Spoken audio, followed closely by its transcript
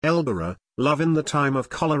Elbora, love in the time of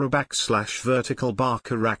cholera /vertical bar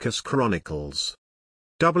Caracas Chronicles.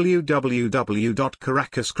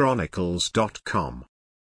 www.caracaschronicles.com.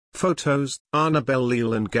 Photos, Annabelle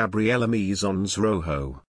Leal and Gabriela Mizons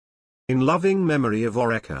Rojo. In loving memory of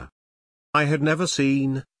Oreca. I had never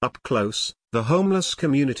seen, up close, the homeless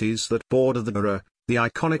communities that border the Guaire, the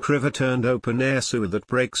iconic river-turned open-air sewer that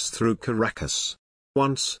breaks through Caracas.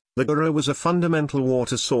 Once, the Guaire was a fundamental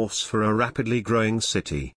water source for a rapidly growing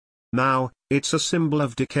city. Now, it's a symbol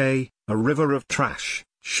of decay, a river of trash,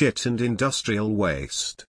 shit and industrial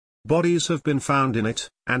waste. Bodies have been found in it,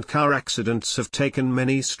 and car accidents have taken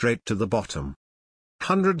many straight to the bottom.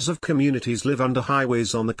 Hundreds of communities live under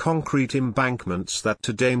highways on the concrete embankments that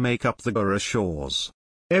today make up the Guaire shores.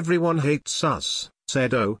 Everyone hates us,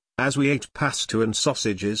 said O, as we ate pasto and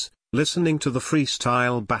sausages, listening to the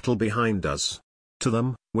freestyle battle behind us. To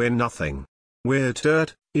them, we're nothing. We're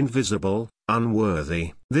dirt, invisible,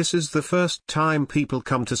 unworthy. This is the first time people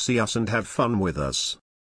come to see us and have fun with us.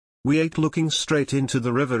 We ate looking straight into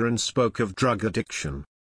the river and spoke of drug addiction.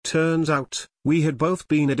 Turns out, we had both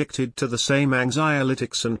been addicted to the same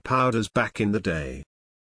anxiolytics and powders back in the day.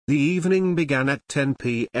 The evening began at 10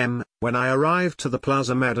 p.m., when I arrived to the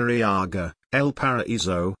Plaza Madariaga, El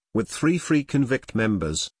Paraíso, with 3 free convict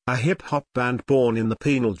members, a hip-hop band born in the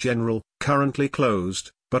penal general, currently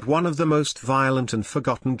closed, but one of the most violent and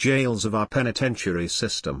forgotten jails of our penitentiary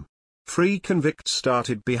system. Free convicts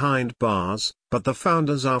started behind bars, but the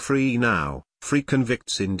founders are free now, free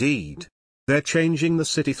convicts indeed. They're changing the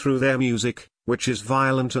city through their music, which is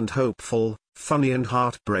violent and hopeful, funny and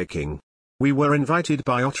heartbreaking. We were invited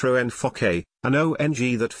by Otro Enfoque, an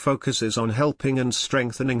ONG that focuses on helping and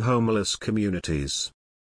strengthening homeless communities.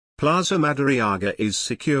 Plaza Madariaga is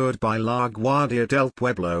secured by La Guardia del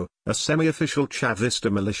Pueblo, a semi-official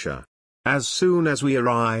Chavista militia. As soon as we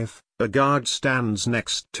arrive, a guard stands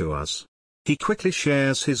next to us. He quickly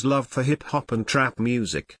shares his love for hip-hop and trap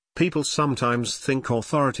music. People sometimes think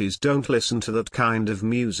authorities don't listen to that kind of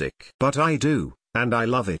music. But I do, and I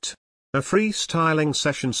love it. A freestyling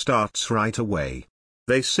session starts right away.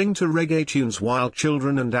 They sing to reggae tunes while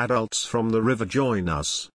children and adults from the river join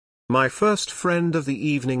us. My first friend of the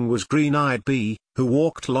evening was Green-Eyed B, who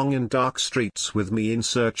walked long and dark streets with me in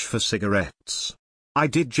search for cigarettes. I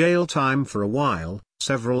did jail time for a while,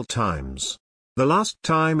 several times. The last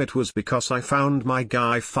time it was because I found my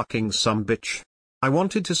guy fucking some bitch. I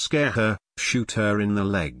wanted to scare her, shoot her in the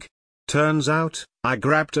leg. Turns out, I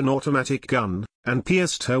grabbed an automatic gun, and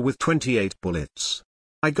pierced her with 28 bullets.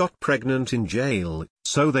 I got pregnant in jail,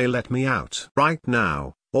 so they let me out. Right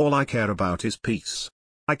now, all I care about is peace.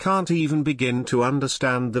 I can't even begin to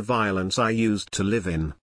understand the violence I used to live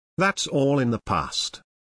in. That's all in the past.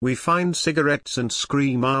 We find cigarettes and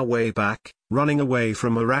scream our way back, running away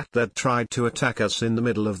from a rat that tried to attack us in the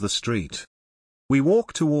middle of the street. We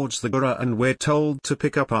walk towards the Guaire and we're told to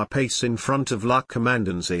pick up our pace in front of La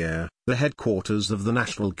Comandancia, the headquarters of the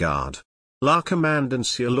National Guard. La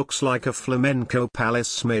Comandancia looks like a flamenco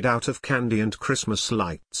palace made out of candy and Christmas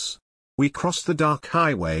lights. We cross the dark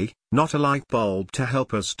highway, not a light bulb to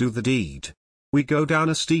help us do the deed. We go down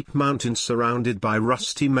a steep mountain surrounded by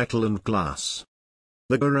rusty metal and glass.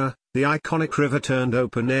 The Guaire, the iconic river-turned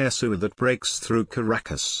open-air sewer that breaks through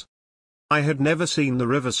Caracas. I had never seen the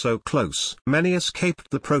river so close. Many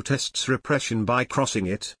escaped the protests' repression by crossing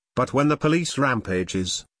it, but when the police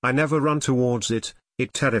rampages, I never run towards it.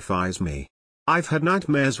 It terrifies me. I've had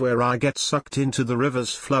nightmares where I get sucked into the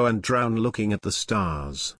river's flow and drown looking at the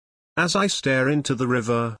stars. As I stare into the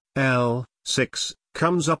river, L6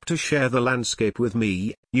 comes up to share the landscape with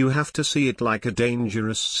me. You have to see it like a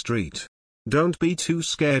dangerous street. Don't be too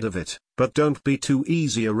scared of it, but don't be too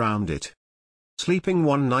easy around it. Sleeping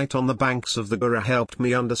one night on the banks of the Guaire helped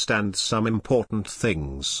me understand some important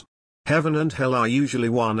things. Heaven and hell are usually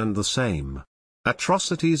one and the same.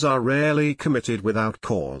 Atrocities are rarely committed without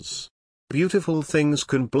cause. Beautiful things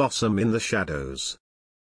can blossom in the shadows.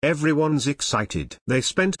 Everyone's excited. They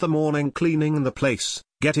spent the morning cleaning the place,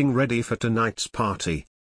 getting ready for tonight's party.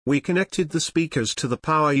 We connected the speakers to the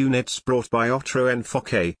power units brought by Otro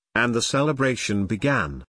Enfoque, and the celebration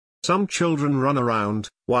began. Some children run around,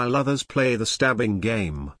 while others play the stabbing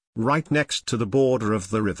game, right next to the border of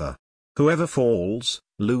the river. Whoever falls,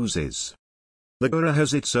 loses. The Guaire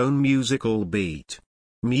has its own musical beat.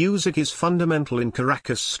 Music is fundamental in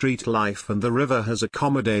Caracas street life, and the river has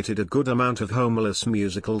accommodated a good amount of homeless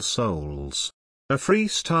musical souls. A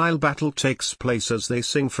freestyle battle takes place as they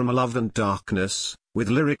sing from love and darkness, with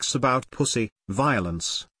lyrics about pussy,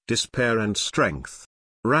 violence, despair and strength.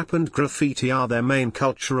 Rap and graffiti are their main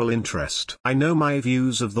cultural interest. I know my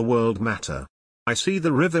views of the world matter. I see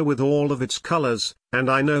the river with all of its colors, and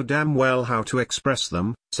I know damn well how to express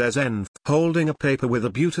them, says Enf, holding a paper with a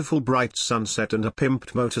beautiful bright sunset and a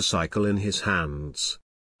pimped motorcycle in his hands.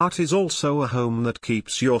 Art is also a home that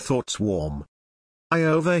keeps your thoughts warm. I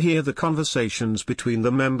overhear the conversations between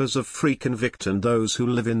the members of Free Convict and those who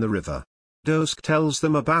live in the river. Dosk tells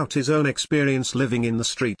them about his own experience living in the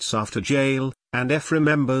streets after jail, and F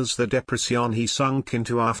remembers the depression he sunk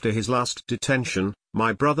into after his last detention.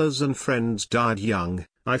 My brothers and friends died young,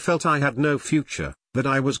 I felt I had no future, that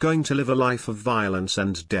I was going to live a life of violence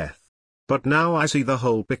and death. But now I see the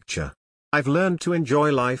whole picture. I've learned to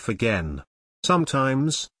enjoy life again.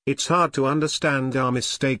 Sometimes, it's hard to understand our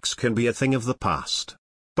mistakes can be a thing of the past.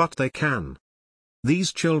 But they can.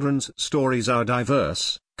 These children's stories are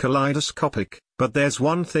diverse, kaleidoscopic, but there's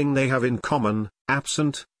one thing they have in common: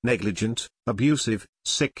 absent, negligent, abusive,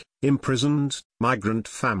 sick, imprisoned, migrant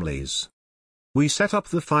families. We set up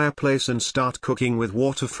the fireplace and start cooking with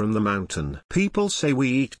water from the mountain. People say we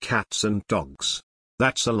eat cats and dogs.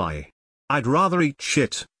 That's a lie. I'd rather eat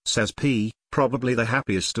shit, says P, probably the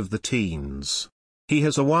happiest of the teens. He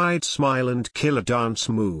has a wide smile and killer dance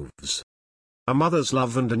moves. A mother's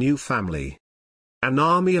love and a new family. An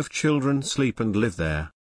army of children sleep and live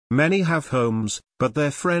there. Many have homes, but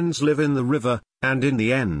their friends live in the river, and in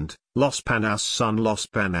the end, Los Panas son Los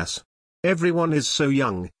Panas. Everyone is so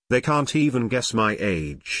young, they can't even guess my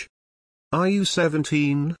age. Are you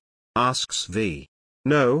 17? Asks V.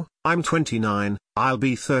 No, I'm 29, I'll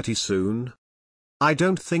be 30 soon. I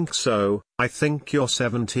don't think so, I think you're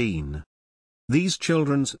 17. These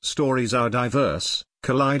children's stories are diverse,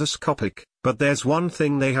 kaleidoscopic, but there's one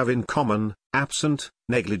thing they have in common: absent,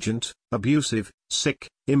 negligent, abusive, sick,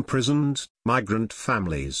 imprisoned, migrant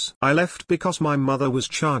families. I left because my mother was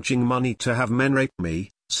charging money to have men rape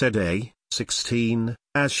me, said A, 16,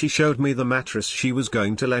 as she showed me the mattress she was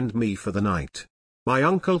going to lend me for the night. My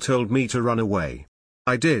uncle told me to run away.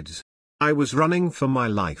 I did. I was running for my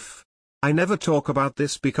life. I never talk about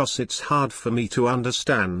this because it's hard for me to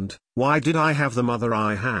understand. Why did I have the mother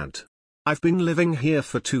I had? I've been living here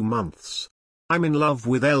for 2 months. I'm in love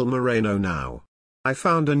with El Moreno now. I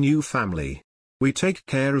found a new family. We take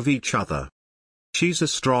care of each other. She's a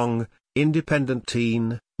strong, independent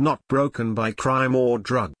teen, not broken by crime or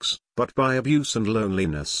drugs, but by abuse and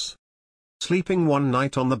loneliness. Sleeping one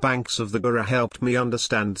night on the banks of the Guaire helped me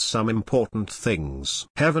understand some important things.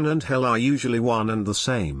 Heaven and hell are usually one and the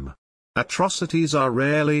same. Atrocities are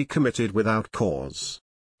rarely committed without cause.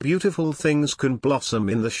 Beautiful things can blossom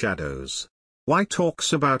in the shadows. White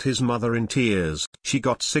talks about his mother in tears. She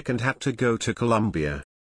got sick and had to go to Colombia.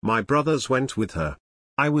 My brothers went with her.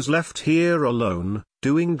 I was left here alone,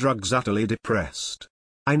 doing drugs, utterly depressed.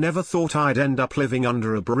 I never thought I'd end up living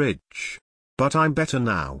under a bridge. But I'm better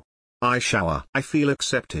now. I shower. I feel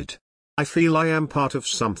accepted. I feel I am part of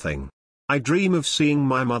something. I dream of seeing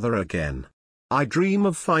my mother again. I dream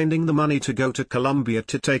of finding the money to go to Colombia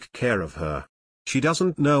to take care of her. She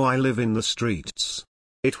doesn't know I live in the streets.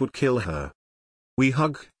 It would kill her. We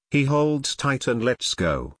hug, he holds tight and lets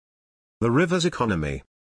go. The river's economy.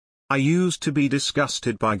 I used to be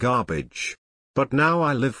disgusted by garbage. But now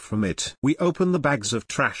I live from it. We open the bags of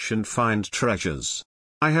trash and find treasures.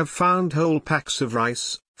 I have found whole packs of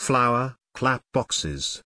rice, flour, clap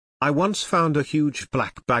boxes. I once found a huge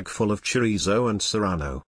black bag full of chorizo and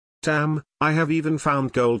serrano. Damn, I have even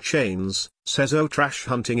found gold chains, says O. Trash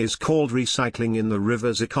hunting is called recycling in the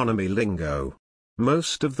river's economy lingo.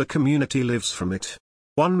 Most of the community lives from it.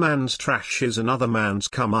 One man's trash is another man's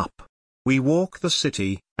come up. We walk the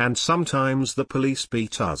city, and sometimes the police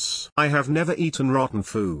beat us. I have never eaten rotten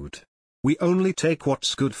food. We only take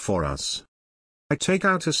what's good for us. I take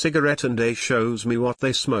out a cigarette and A shows me what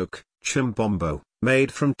they smoke, chimbombo,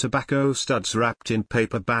 made from tobacco studs wrapped in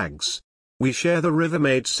paper bags. We share the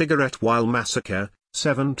river-made cigarette while Massacre,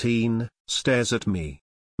 17, stares at me.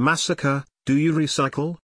 Massacre, do you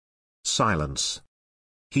recycle? Silence.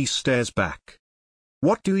 He stares back.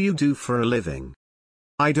 What do you do for a living?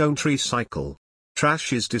 I don't recycle.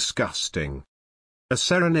 Trash is disgusting. A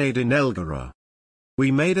serenade in Elgara.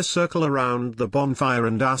 We made a circle around the bonfire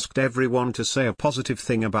and asked everyone to say a positive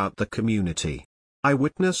thing about the community. I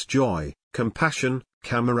witness joy, compassion,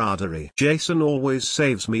 camaraderie. Jason always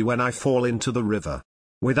saves me when I fall into the river.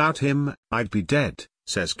 Without him, I'd be dead,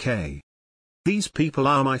 says Kay. These people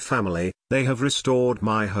are my family, they have restored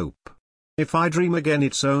my hope. If I dream again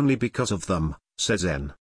it's only because of them, says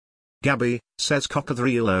N. Gabby, says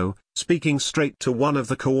Cocodrilo, speaking straight to one of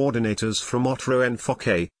the coordinators from Otro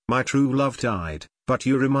Enfoque, my true love died, but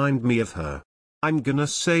you remind me of her. I'm gonna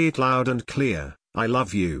say it loud and clear, I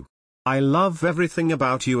love you. I love everything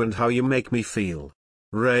about you and how you make me feel.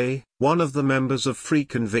 Ray, one of the members of Free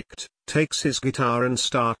Convict, takes his guitar and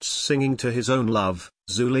starts singing to his own love,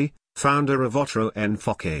 Zuli, founder of Otro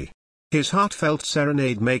Enfoque. His heartfelt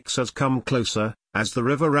serenade makes us come closer, as the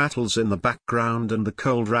river rattles in the background and the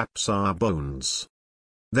cold wraps our bones.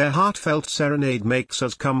 Their heartfelt serenade makes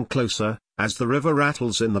us come closer, as the river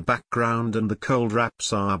rattles in the background and the cold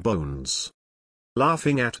wraps our bones.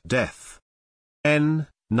 Laughing at Death. N.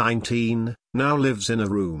 19, now lives in a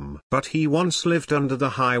room. But he once lived under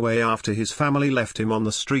the highway after his family left him on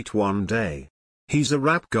the street one day. He's a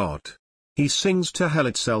rap god. He sings to hell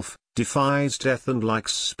itself, defies death and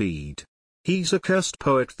likes speed. He's a cursed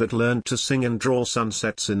poet that learned to sing and draw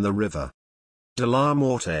sunsets in the river. De la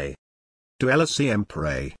Morte. Duela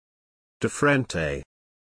siempre. De frente.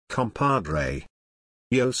 Compadre.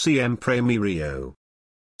 Yo siempre mi rio.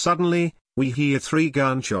 Suddenly, we hear 3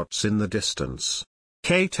 gunshots in the distance.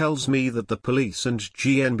 Kay tells me that the police and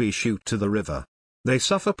GNB shoot to the river. They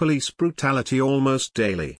suffer police brutality almost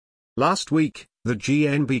daily. Last week, the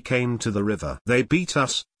GNB came to the river. They beat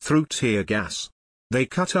us, threw tear gas. They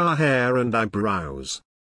cut our hair and eyebrows.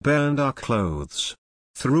 Burned our clothes.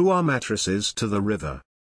 Threw our mattresses to the river.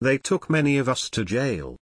 They took many of us to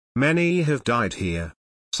jail. Many have died here.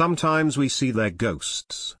 Sometimes we see their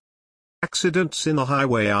ghosts. Accidents in the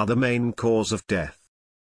highway are the main cause of death.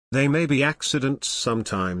 They may be accidents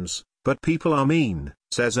sometimes, but people are mean,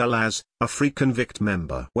 says Elaz, a Free Convict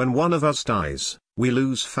member. When one of us dies, we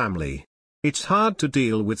lose family. It's hard to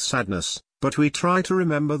deal with sadness, but we try to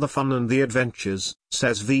remember the fun and the adventures,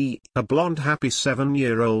 says V, a blonde happy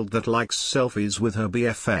 7-year-old that likes selfies with her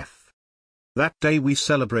BFF. That day we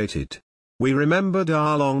celebrated. We remembered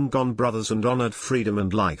our long-gone brothers and honored freedom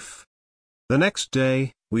and life. The next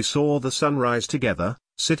day, we saw the sunrise together,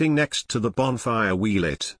 sitting next to the bonfire we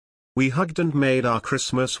lit. We hugged and made our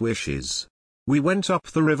Christmas wishes. We went up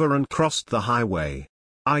the river and crossed the highway.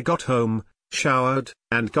 I got home, showered,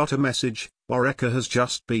 and got a message: Oreca has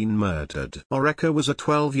just been murdered. Oreca was a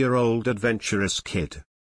 12-year-old adventurous kid.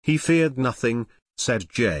 He feared nothing, said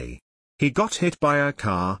Jay. He got hit by a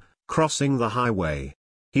car, crossing the highway.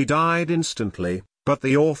 He died instantly, but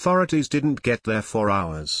the authorities didn't get there for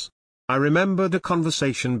hours. I remembered a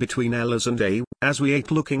conversation between Ellas and A as we ate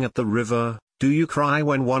looking at the river. Do you cry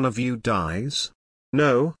when one of you dies?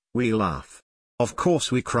 No, we laugh. Of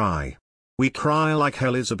course we cry. We cry like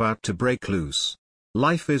hell is about to break loose.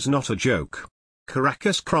 Life is not a joke.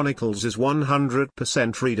 Caracas Chronicles is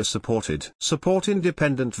 100% reader supported. Support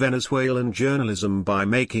independent Venezuelan journalism by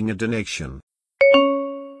making a donation.